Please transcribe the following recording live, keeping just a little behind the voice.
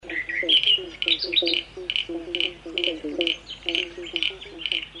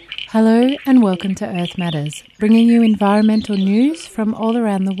Hello and welcome to Earth Matters, bringing you environmental news from all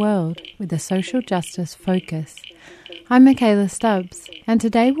around the world with a social justice focus. I'm Michaela Stubbs, and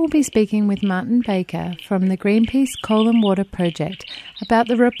today we'll be speaking with Martin Baker from the Greenpeace Coal and Water Project about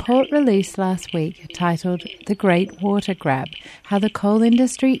the report released last week titled The Great Water Grab, How the Coal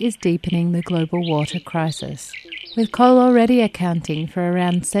Industry is Deepening the Global Water Crisis. With coal already accounting for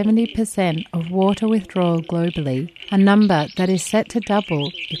around 70% of water withdrawal globally, a number that is set to double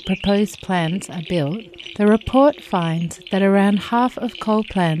if proposed plants are built, the report finds that around half of coal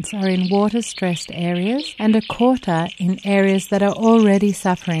plants are in water-stressed areas and a quarter in areas that are already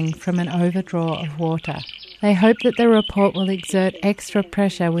suffering from an overdraw of water. They hope that the report will exert extra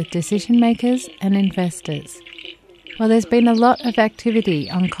pressure with decision makers and investors. Well, there's been a lot of activity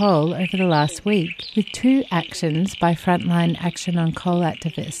on coal over the last week, with two actions by Frontline Action on Coal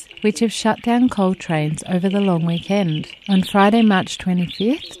activists, which have shut down coal trains over the long weekend. On Friday, March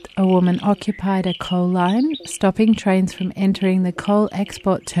 25th, a woman occupied a coal line, stopping trains from entering the coal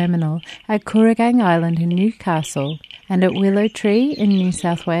export terminal at Kooragang Island in Newcastle. And at Willow Tree in New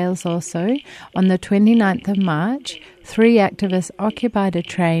South Wales also, on the 29th of March, 3 activists occupied a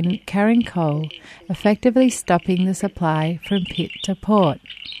train carrying coal, effectively stopping the supply from pit to port.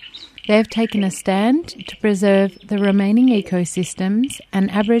 They have taken a stand to preserve the remaining ecosystems and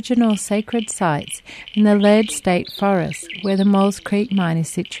Aboriginal sacred sites in the Laird State Forest, where the Maules Creek mine is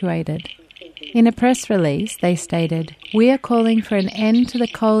situated. In a press release, they stated, "We are calling for an end to the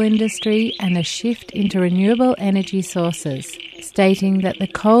coal industry and a shift into renewable energy sources," stating that the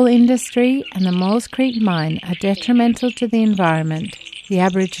coal industry and the Maules Creek mine are detrimental to the environment, the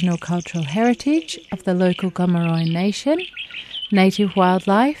Aboriginal cultural heritage of the local Gomeroi Nation, native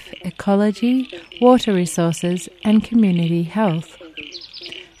wildlife, ecology, water resources and community health.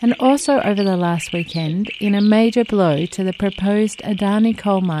 And also over the last weekend, in a major blow to the proposed Adani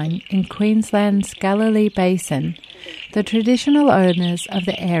coal mine in Queensland's Galilee Basin, the traditional owners of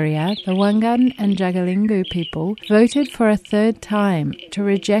the area, the Wangan and Jagalingou people, voted for a third time to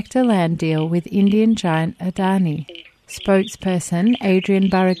reject a land deal with Indian giant Adani. Spokesperson Adrian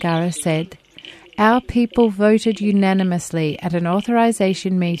Baragara said, "Our people voted unanimously at an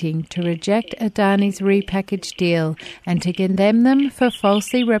authorisation meeting to reject Adani's repackaged deal and to condemn them for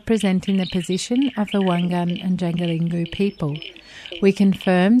falsely representing the position of the Wangan and Jagalingou people. We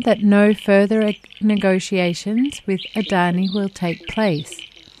confirm that no further negotiations with Adani will take place."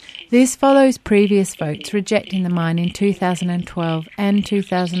 This follows previous votes rejecting the mine in 2012 and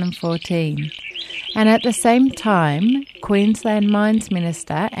 2014. And at the same time, Queensland Mines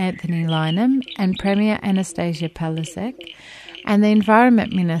Minister Anthony Lynham and Premier Anastasia Palaszczuk and the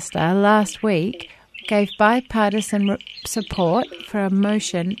Environment Minister last week gave bipartisan support for a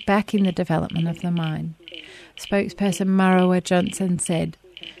motion backing the development of the mine. Spokesperson Marawa Johnson said,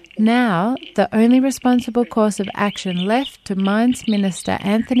 "Now, the only responsible course of action left to Mines Minister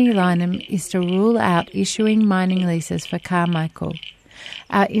Anthony Lynham is to rule out issuing mining leases for Carmichael.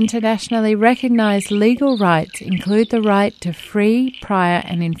 Our internationally recognised legal rights include the right to free, prior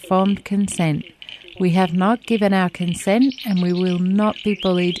and informed consent. We have not given our consent and we will not be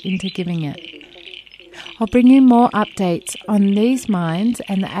bullied into giving it." I'll bring you more updates on these mines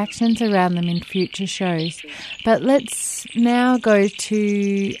and the actions around them in future shows. But let's now go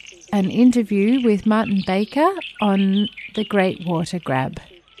to an interview with Martin Baker on the Great Water Grab.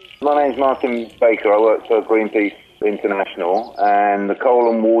 My name's Martin Baker. I work for Greenpeace International, and the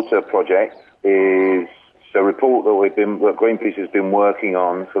Coal and Water Project is a report that Greenpeace has been working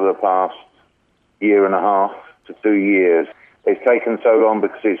on for the past year and a half to 2 years. It's taken so long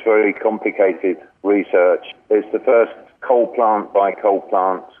because it's very complicated research. It's the first coal plant by coal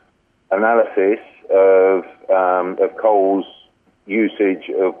plant analysis of coal's usage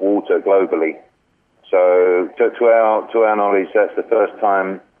of water globally. So to our knowledge, that's the first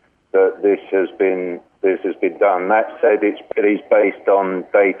time that this has been done. That said, it is based on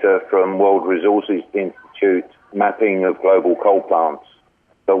data from World Resources Institute mapping of global coal plants.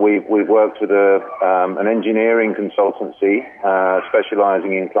 But we've worked with an engineering consultancy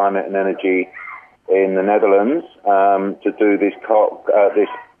specialising in climate and energy in the Netherlands to do this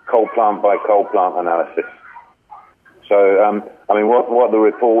coal plant by coal plant analysis. So, what the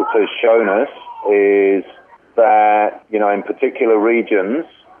report has shown us is that, in particular regions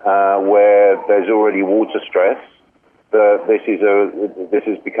where there's already water stress, this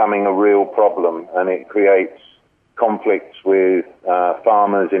is becoming a real problem, and it creates conflicts with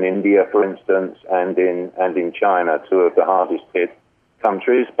farmers in India, for instance, and in China, two of the hardest hit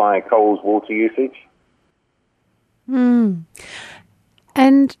countries by coal's water usage.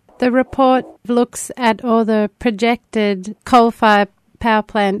 And the report looks at all the projected coal-fired power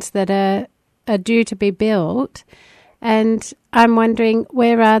plants that are due to be built. And I'm wondering,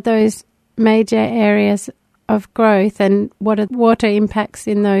 where are those major areas of growth and what are water impacts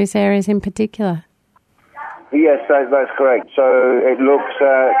in those areas in particular? Yes, that's correct. So it looks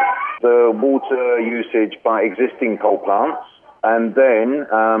at the water usage by existing coal plants, and then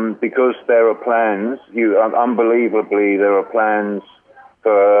because there are plans, unbelievably, there are plans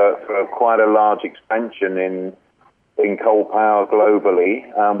for quite a large expansion in coal power globally.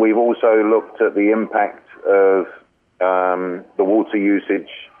 We've also looked at the impact of the water usage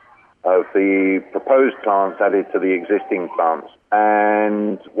of the proposed plants added to the existing plants.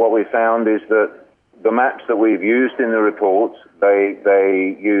 And what we found is that the maps that we've used in the report,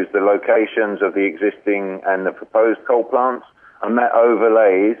 they use the locations of the existing and the proposed coal plants, and that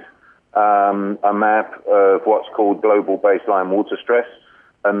overlays a map of what's called global baseline water stress,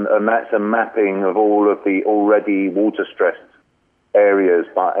 and that's a mapping of all of the already water stressed areas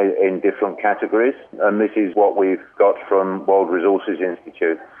in different categories. And this is what we've got from World Resources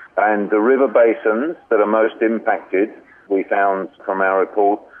Institute. And the river basins that are most impacted, we found from our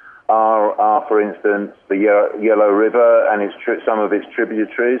report, are for instance, the Yellow River and some of its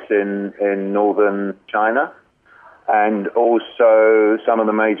tributaries in northern China, and also some of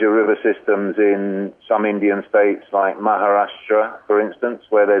the major river systems in some Indian states like Maharashtra, for instance,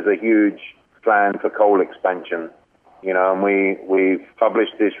 where there's a huge plan for coal expansion. And we've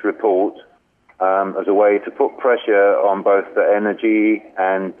published this report as a way to put pressure on both the energy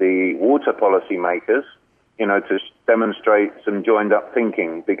and the water policy makers, to demonstrate some joined-up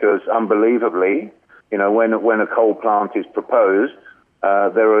thinking, because unbelievably, when a coal plant is proposed,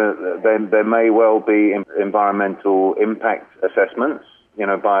 there may well be environmental impact assessments,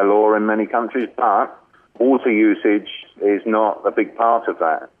 by law in many countries, but water usage is not a big part of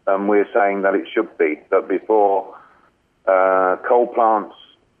that, and we're saying that it should be, that before coal plants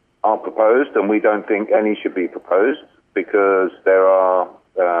are proposed, and we don't think any should be proposed, because there are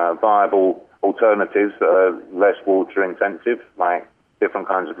viable alternatives that are less water intensive, like different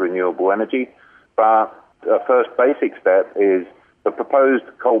kinds of renewable energy. But a first basic step is the proposed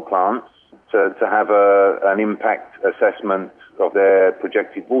coal plants to have an impact assessment of their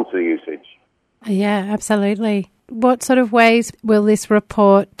projected water usage. Yeah, absolutely. What sort of ways will this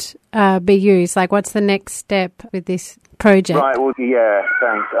report be used? Like, what's the next step with this project? Right, well, yeah,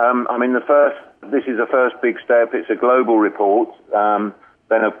 thanks. This is a first big step. It's a global report.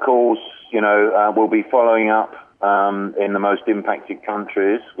 Then, of course, we'll be following up in the most impacted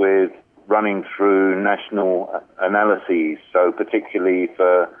countries with running through national analyses. So particularly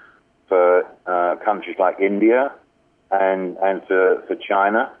for countries like India and for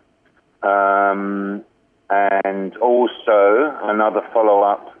China. And also another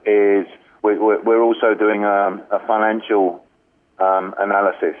follow-up is we're also doing a financial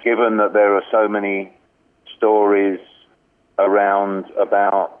analysis, given that there are so many stories around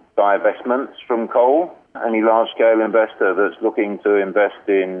about divestments from coal. Any large-scale investor that's looking to invest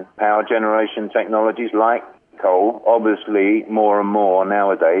in power generation technologies like coal, obviously more and more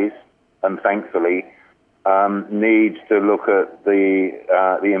nowadays, and thankfully, needs to look at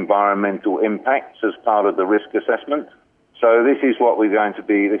the environmental impacts as part of the risk assessment. So this is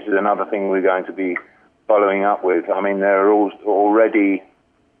another thing we're going to be following up with. I mean, there are already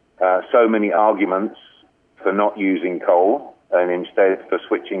so many arguments for not using coal and instead for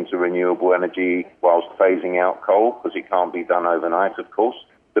switching to renewable energy whilst phasing out coal, because it can't be done overnight, of course.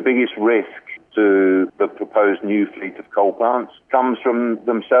 The biggest risk to the proposed new fleet of coal plants comes from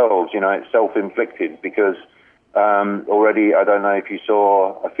themselves. It's self-inflicted, because already, I don't know if you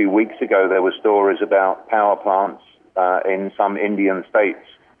saw a few weeks ago, there were stories about power plants in some Indian states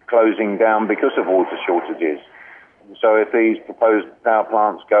closing down because of water shortages. So if these proposed power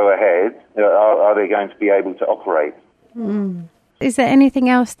plants go ahead, are they going to be able to operate? Mm. Is there anything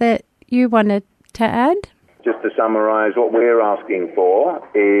else that you wanted to add? Just to summarise, what we're asking for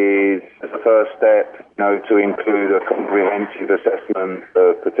is, as a first step, to include a comprehensive assessment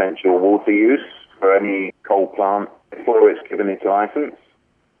of potential water use for any coal plant before it's given its licence.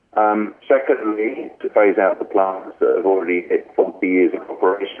 Secondly, to phase out the plants that have already hit 40 years of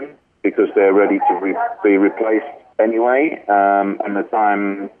operation, because they're ready to be replaced anyway, and the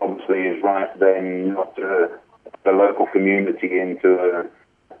time obviously is right then not to the local community into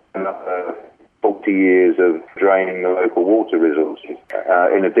another 40 years of draining the local water resources,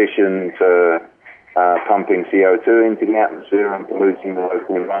 in addition to pumping CO2 into the atmosphere and polluting the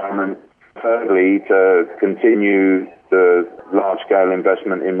local environment. Thirdly, to continue the large-scale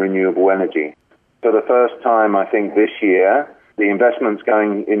investment in renewable energy. For the first time, I think this year, the investments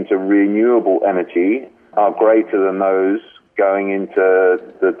going into renewable energy are greater than those going into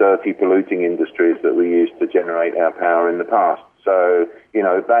the dirty, polluting industries that we used to generate our power in the past. So,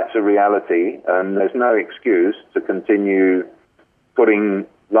 that's a reality, and there's no excuse to continue putting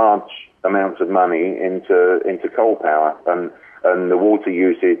large amounts of money into coal power. And the water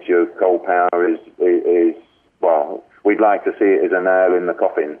usage of coal power is well, we'd like to see it as a nail in the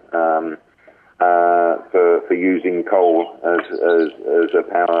coffin for using coal as a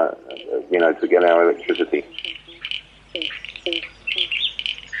power, to get our electricity.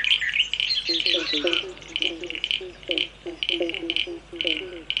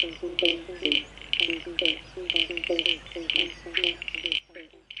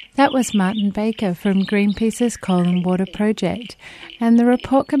 That was Martin Baker from Greenpeace's Coal and Water Project, and the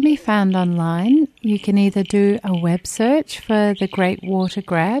report can be found online. You can either do a web search for the Great Water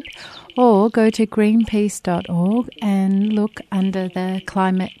Grab or go to greenpeace.org and look under the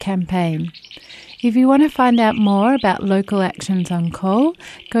Climate Campaign. If you want to find out more about local actions on coal,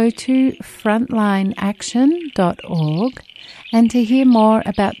 go to frontlineaction.org. And to hear more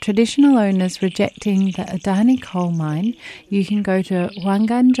about traditional owners rejecting the Adani coal mine, you can go to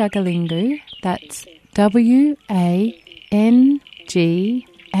Wanganjagalingu, that's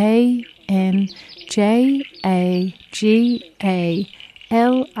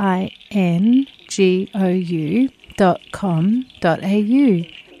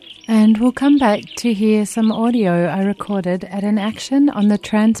And we'll come back to hear some audio I recorded at an action on the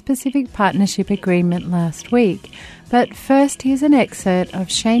Trans-Pacific Partnership Agreement last week. But first, here's an excerpt of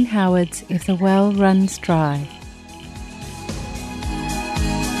Shane Howard's If the Well Runs Dry.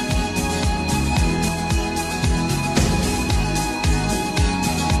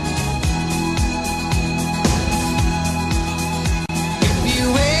 If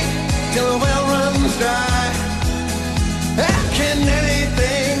you wait till the well runs dry, how can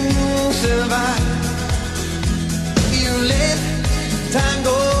anything survive? You let time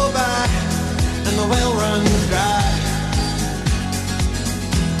go by and the well runs dry.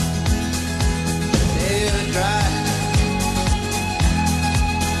 Dry.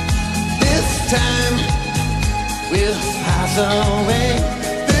 This time will pass away.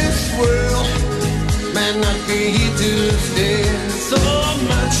 This world might not be here to stay. So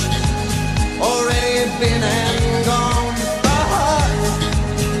much already been and gone. A heart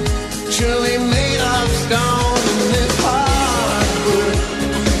truly made of stone in this hard world.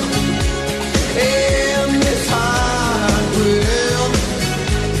 In this hard world,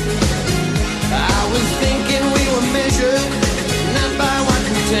 I was thinking we were measured not by what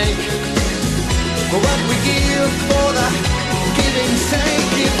we take, but what we give for the giving's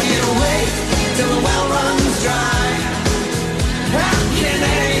sake. If you wait till the well runs dry, how can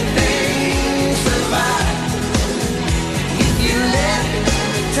anything survive? If you let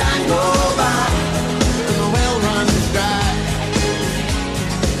time go by and the well runs dry,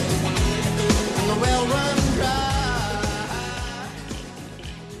 and the well runs dry.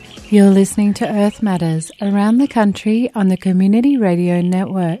 You're listening to Earth Matters around the country on the Community Radio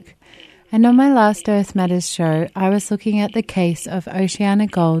Network. And on my last Earth Matters show, I was looking at the case of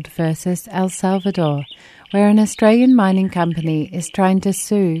OceanaGold versus El Salvador, where an Australian mining company is trying to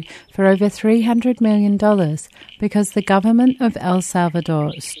sue for over $300 million because the government of El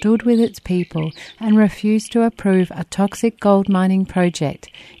Salvador stood with its people and refused to approve a toxic gold mining project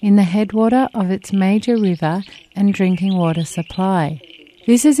in the headwater of its major river and drinking water supply.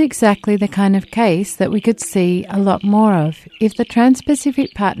 This is exactly the kind of case that we could see a lot more of if the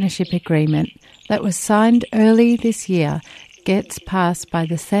Trans-Pacific Partnership Agreement that was signed early this year gets passed by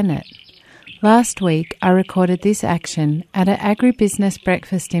the Senate. Last week, I recorded this action at an agribusiness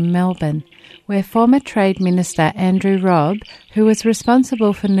breakfast in Melbourne, where former Trade Minister Andrew Robb, who was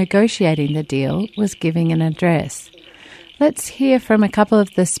responsible for negotiating the deal, was giving an address. Let's hear from a couple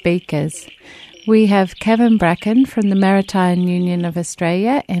of the speakers. We have Kevin Bracken from the Maritime Union of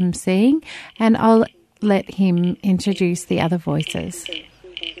Australia emceeing, and I'll let him introduce the other voices.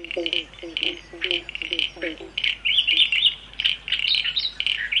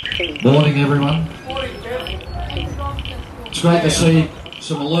 Morning, everyone. It's great to see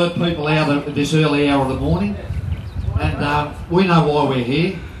some alert people out at this early hour of the morning, and we know why we're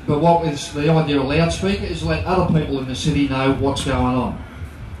here, but what is the idea of loudspeaker is to let other people in the city know what's going on.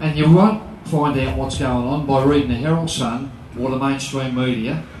 And you won't find out what's going on by reading the Herald Sun or the mainstream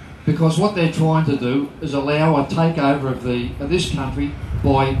media, because what they're trying to do is allow a takeover of this country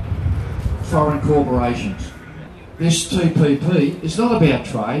by foreign corporations. This TPP is not about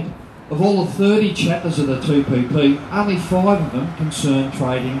trade. Of all the 30 chapters of the TPP, only 5 of them concern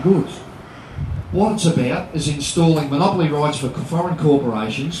trade in goods. What it's about is installing monopoly rights for foreign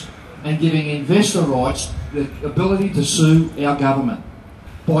corporations, and giving investor rights the ability to sue our government.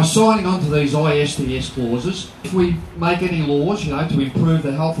 By signing on to these ISDS clauses, if we make any laws, to improve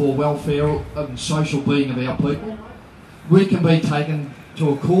the health or welfare and social being of our people, we can be taken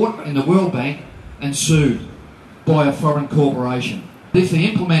to a court in the World Bank and sued by a foreign corporation. If the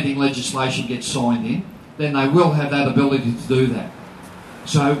implementing legislation gets signed in, then they will have that ability to do that.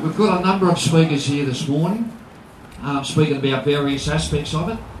 So we've got a number of speakers here this morning, speaking about various aspects of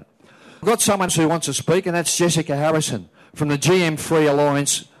it. We've got someone who wants to speak, and that's Jessica Harrison from the GM Free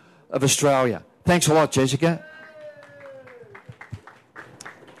Alliance of Australia. Thanks a lot, Jessica.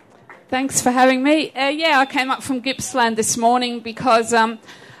 Thanks for having me. I came up from Gippsland this morning because I'm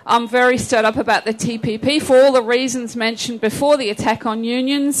very stirred up about the TPP for all the reasons mentioned before, the attack on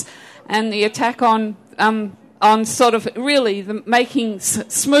unions and the attack on sort of really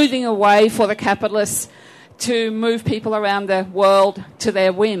smoothing a way for the capitalists to move people around the world to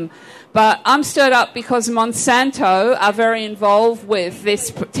their whim. But I'm stirred up because Monsanto are very involved with this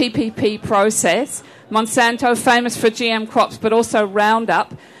TPP process. Monsanto, famous for GM crops, but also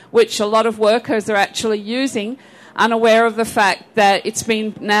Roundup, which a lot of workers are actually using, unaware of the fact that it's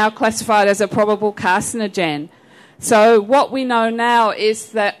been now classified as a probable carcinogen. So what we know now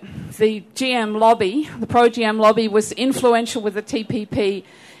is that the GM lobby, the pro-GM lobby, was influential with the TPP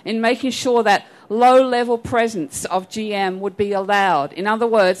in making sure that low-level presence of GM would be allowed. In other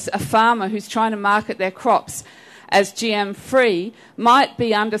words, a farmer who's trying to market their crops as GM-free might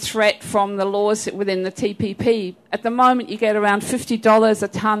be under threat from the laws within the TPP. At the moment, you get around $50 a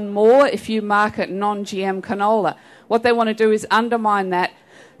tonne more if you market non-GM canola. What they want to do is undermine that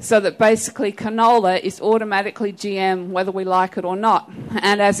so that basically canola is automatically GM whether we like it or not.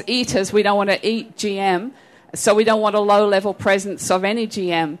 And as eaters, we don't want to eat GM, so we don't want a low-level presence of any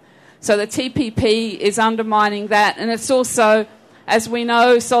GM. So the TPP is undermining that, and it's also, as we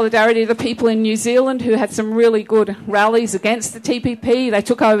know, solidarity of the people in New Zealand who had some really good rallies against the TPP. They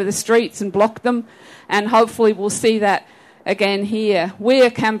took over the streets and blocked them, and hopefully we'll see that again here.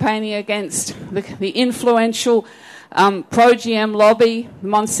 We're campaigning against the influential pro-GM lobby.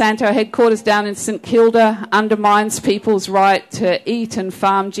 Monsanto headquarters down in St Kilda undermines people's right to eat and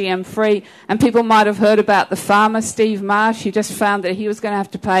farm GM-free. And people might have heard about the farmer, Steve Marsh, who just found that he was going to have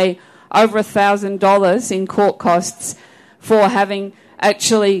to pay over $1,000 in court costs for having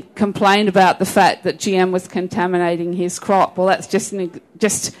actually complained about the fact that GM was contaminating his crop. Well, that's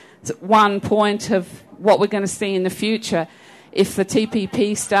just one point of what we're going to see in the future if the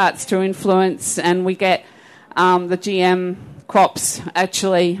TPP starts to influence and we get the GM crops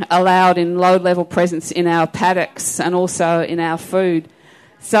actually allowed in low-level presence in our paddocks and also in our food.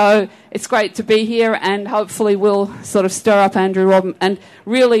 So it's great to be here, and hopefully we'll sort of stir up Andrew Robin. And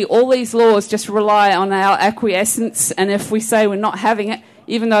really, all these laws just rely on our acquiescence, and if we say we're not having it,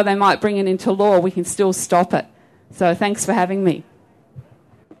 even though they might bring it into law, we can still stop it. So thanks for having me.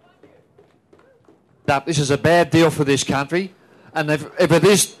 This is a bad deal for this country, and if it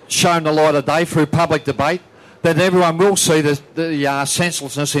is shown the light of day through public debate, then everyone will see the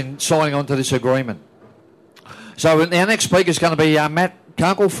senselessness in signing on to this agreement. So our next speaker is going to be Matt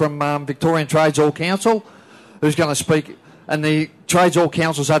Kunkel from Victorian Trades All Council, who's going to speak. And the Trades All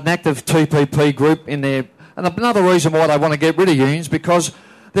Councils are an active TPP group in there. And another reason why they want to get rid of unions, because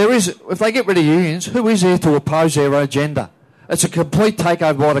if they get rid of unions, who is there to oppose their agenda? It's a complete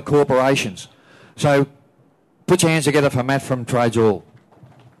takeover by the corporations. So put your hands together for Matt from Trades All.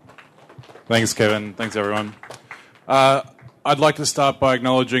 Thanks, Kevin. Thanks, everyone. I'd like to start by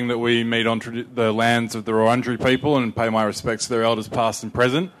acknowledging that we meet on the lands of the Wurundjeri people and pay my respects to their elders past and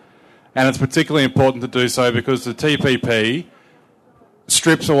present. And it's particularly important to do so because the TPP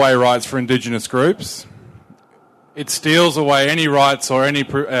strips away rights for Indigenous groups. It steals away any rights or any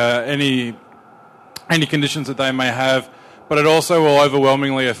conditions that they may have, but it also will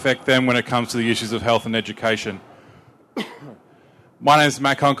overwhelmingly affect them when it comes to the issues of health and education. My name is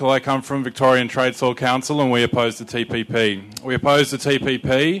Matt Kunkel. I come from Victorian Trades All Council, and we oppose the TPP. We oppose the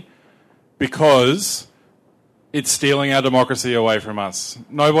TPP because it's stealing our democracy away from us.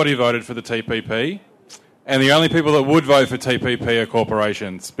 Nobody voted for the TPP, and the only people that would vote for TPP are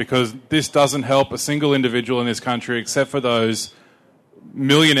corporations, because this doesn't help a single individual in this country except for those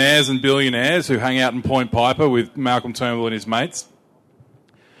millionaires and billionaires who hang out in Point Piper with Malcolm Turnbull and his mates.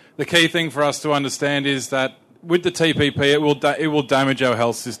 The key thing for us to understand is that with the TPP, it will damage our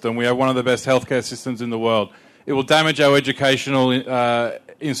health system. We have one of the best healthcare systems in the world. It will damage our educational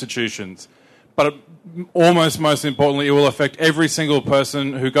institutions. But almost most importantly, it will affect every single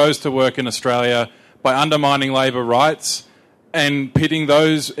person who goes to work in Australia by undermining labour rights and pitting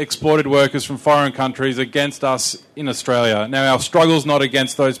those exploited workers from foreign countries against us in Australia. Now, our struggle is not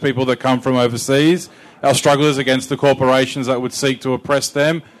against those people that come from overseas. Our struggle is against the corporations that would seek to oppress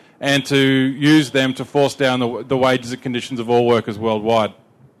them and to use them to force down the wages and conditions of all workers worldwide.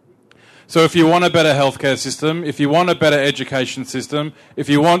 So if you want a better healthcare system, if you want a better education system, if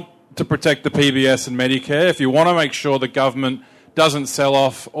you want to protect the PBS and Medicare, if you want to make sure the government doesn't sell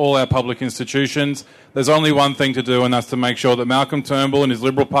off all our public institutions, there's only one thing to do, and that's to make sure that Malcolm Turnbull and his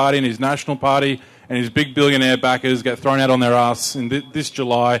Liberal Party and his National Party and his big billionaire backers get thrown out on their arse in this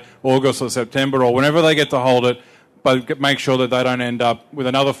July, August or September or whenever they get to hold it, but make sure that they don't end up with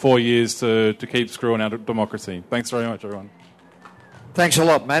another 4 years to keep screwing out of democracy. Thanks very much, everyone. Thanks a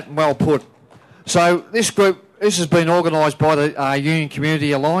lot, Matt, and well put. So this has been organised by the Union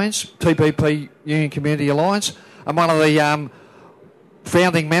Community Alliance, TPP Union Community Alliance, and one of the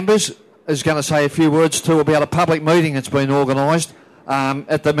founding members is going to say a few words too about a public meeting that's been organised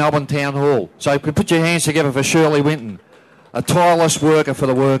at the Melbourne Town Hall. So if you put your hands together for Shirley Winton, a tireless worker for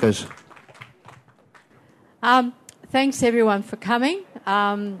the workers. Thanks everyone for coming.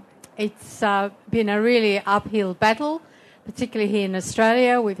 It's been a really uphill battle, particularly here in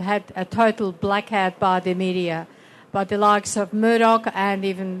Australia. We've had a total blackout by the media, by the likes of Murdoch and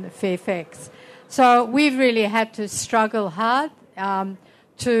even Fairfax. So we've really had to struggle hard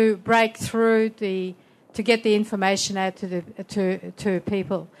to break through to get the information out to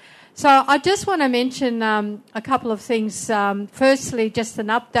people. So I just want to mention a couple of things. Firstly, just an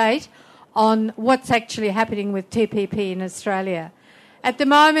update on what's actually happening with TPP in Australia. At the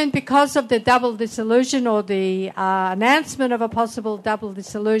moment, because of the double dissolution or the announcement of a possible double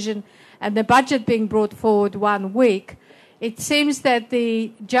dissolution and the budget being brought forward 1 week, it seems that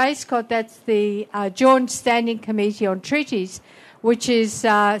the JSCOT, that's the Joint Standing Committee on Treaties, which is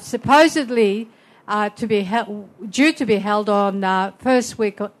supposedly due to be held on first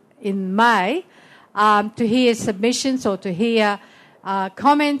week in May, to hear submissions or to hear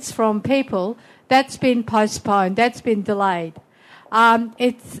comments from people, that's been postponed, that's been delayed.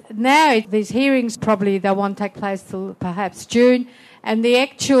 These hearings probably they won't take place till perhaps June, and the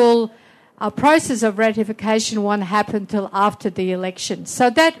actual process of ratification won't happen till after the election. So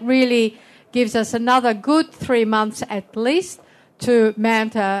that really gives us another good 3 months at least to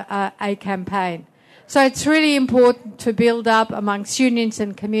mount a campaign. So it's really important to build up amongst unions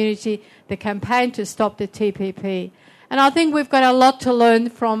and community the campaign to stop the TPP. And I think we've got a lot to learn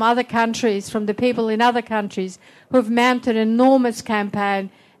from other countries, from the people in other countries who've mounted an enormous campaign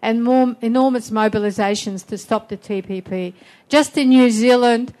and enormous mobilisations to stop the TPP. Just in New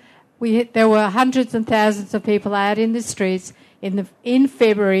Zealand, there were hundreds and thousands of people out in the streets in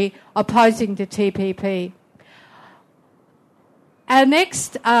February opposing the TPP. Our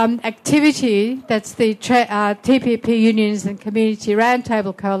next activity, that's the TPP Unions and Community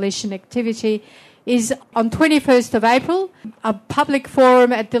Roundtable Coalition activity, is on 21st of April, a public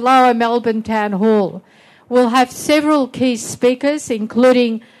forum at the Lower Melbourne Town Hall. We'll have several key speakers,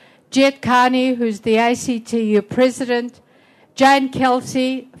 including Jet Carney, who's the ACTU president, Jane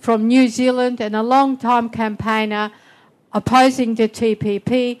Kelsey from New Zealand and a long-time campaigner opposing the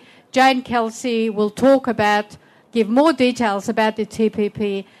TPP. Jane Kelsey will give more details about the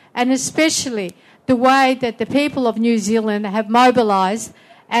TPP and especially the way that the people of New Zealand have mobilised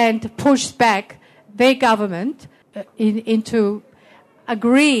and pushed back their government into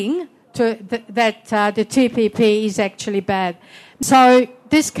agreeing that the TPP is actually bad. So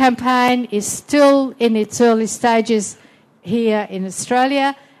this campaign is still in its early stages here in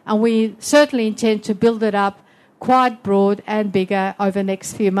Australia, and we certainly intend to build it up quite broad and bigger over the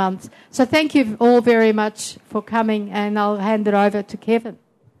next few months. So thank you all very much for coming, and I'll hand it over to Kevin.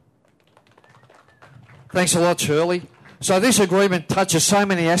 Thanks a lot, Shirley. So this agreement touches so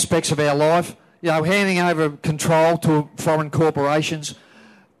many aspects of our life, handing over control to foreign corporations,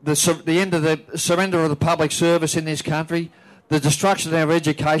 the end of the surrender of the public service in this country, the destruction of our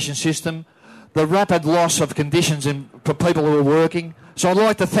education system, the rapid loss of conditions for people who are working. So I'd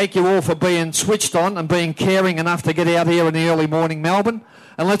like to thank you all for being switched on and being caring enough to get out here in the early morning, Melbourne.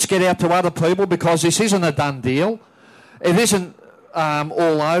 And let's get out to other people, because this isn't a done deal. It isn't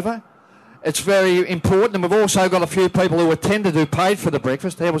all over. It's very important. And we've also got a few people who attended who paid for the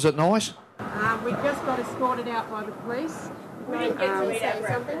breakfast. How was it nice? We just got escorted out by the police. We didn't get to eat our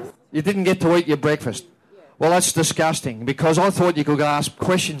breakfast. You didn't get to eat your breakfast? Well, that's disgusting, because I thought you could ask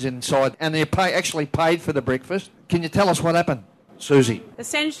questions inside, and they actually paid for the breakfast. Can you tell us what happened, Susie?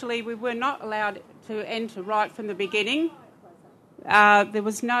 Essentially, we were not allowed to enter right from the beginning. There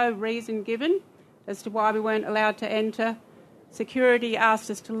was no reason given as to why we weren't allowed to enter. Security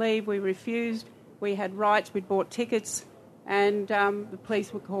asked us to leave. We refused. We had rights. We'd bought tickets. and the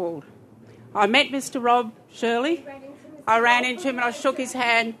police were called. I met Mr. Rob Shirley. I ran into him and I shook his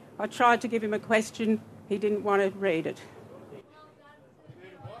hand. I tried to give him a question. He didn't want to read it.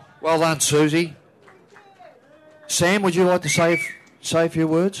 Well done, Susie. Sam, would you like to say a few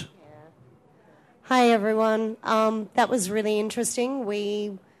words? Hi, everyone. That was really interesting.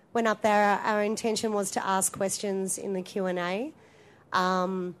 We went up there. Our intention was to ask questions in the Q&A,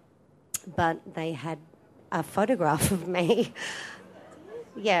 but they had a photograph of me.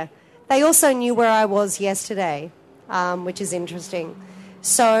 Yeah. They also knew where I was yesterday, which is interesting.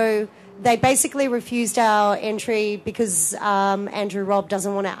 So they basically refused our entry because Andrew Robb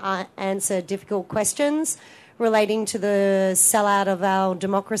doesn't want to answer difficult questions relating to the sellout of our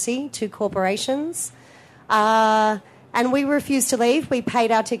democracy to corporations. And we refused to leave. We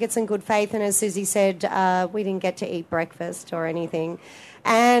paid our tickets in good faith, and as Susie said, we didn't get to eat breakfast or anything.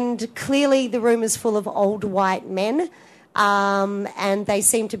 And clearly the room is full of old white men, and they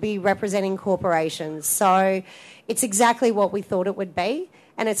seem to be representing corporations. So it's exactly what we thought it would be.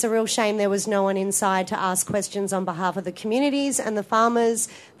 And it's a real shame there was no one inside to ask questions on behalf of the communities and the farmers.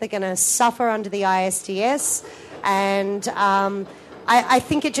 They're going to suffer under the ISDS. And I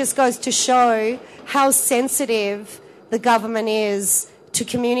think it just goes to show how sensitive the government is to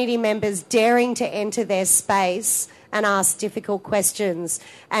community members daring to enter their space and ask difficult questions.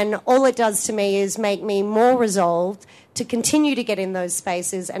 And all it does to me is make me more resolved to continue to get in those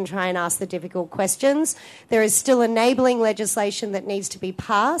spaces and try and ask the difficult questions. There is still enabling legislation that needs to be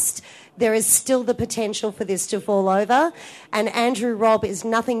passed. There is still the potential for this to fall over. And Andrew Robb is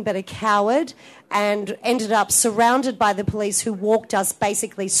nothing but a coward and ended up surrounded by the police who walked us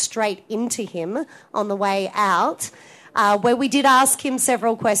basically straight into him on the way out, where we did ask him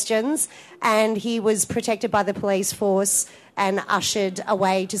several questions and he was protected by the police force and ushered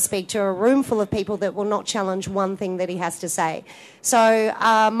away to speak to a room full of people that will not challenge one thing that he has to say. So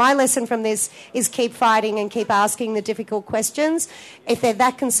my lesson from this is keep fighting and keep asking the difficult questions. If they're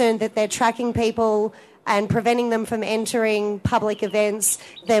that concerned that they're tracking people and preventing them from entering public events,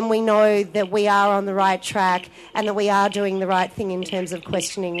 then we know that we are on the right track and that we are doing the right thing in terms of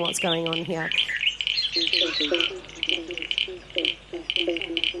questioning what's going on here.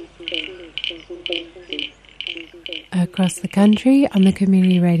 Across the country on the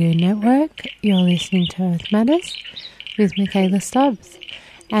Community Radio Network, you're listening to Earth Matters with Michaela Stubbs.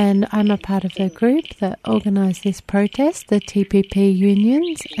 And I'm a part of the group that organised this protest, the TPP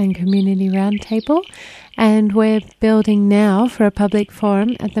Unions and Community Roundtable. And we're building now for a public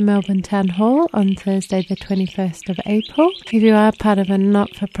forum at the Melbourne Town Hall on Thursday the 21st of April. If you are part of a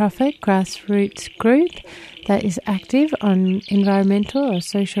not-for-profit grassroots group that is active on environmental or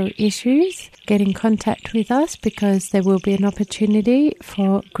social issues, get in contact with us because there will be an opportunity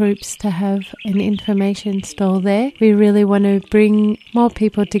for groups to have an information stall there. We really want to bring more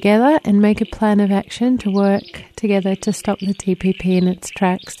people together and make a plan of action to work together to stop the TPP in its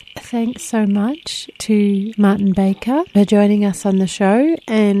tracks. Thanks so much to Martin Baker for joining us on the show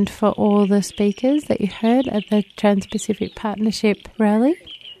and for all the speakers that you heard at the Trans-Pacific Partnership rally.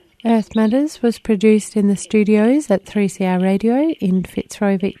 Earth Matters was produced in the studios at 3CR Radio in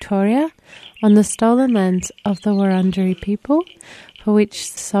Fitzroy, Victoria, on the stolen lands of the Wurundjeri people, for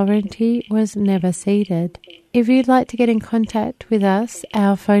which sovereignty was never ceded. If you'd like to get in contact with us,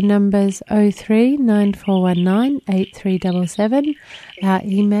 our phone number's 03 9419 8377, our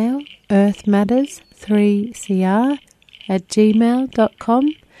email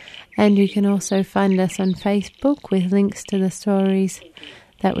earthmatters3cr@gmail.com, and you can also find us on Facebook with links to the stories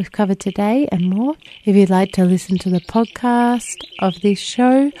that we've covered today and more. If you'd like to listen to the podcast of this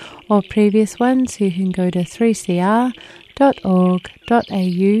show or previous ones, you can go to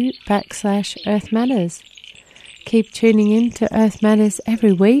 3cr.org.au/Earth Matters. Keep tuning in to Earth Matters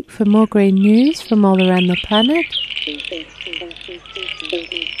every week for more green news from all around the planet.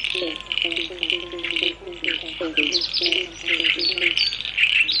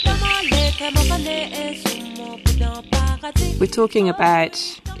 We're talking about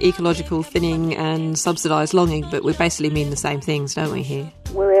ecological thinning and subsidised logging, but we basically mean the same things, don't we, here?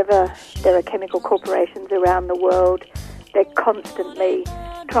 Wherever there are chemical corporations around the world, they're constantly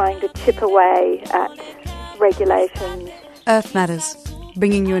trying to chip away at regulations. Earth Matters,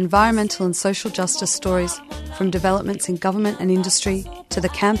 bringing you environmental and social justice stories from developments in government and industry to the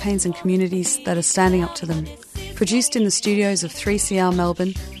campaigns and communities that are standing up to them. Produced in the studios of 3CR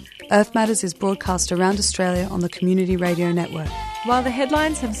Melbourne, Earth Matters is broadcast around Australia on the Community Radio Network. While the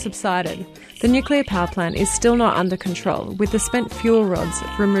headlines have subsided, the nuclear power plant is still not under control, with the spent fuel rods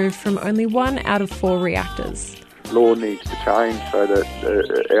removed from only 1 out of 4 reactors. law needs to change so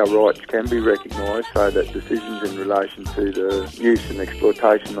that our rights can be recognised, so that decisions in relation to the use and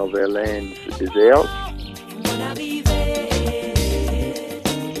exploitation of our lands is ours.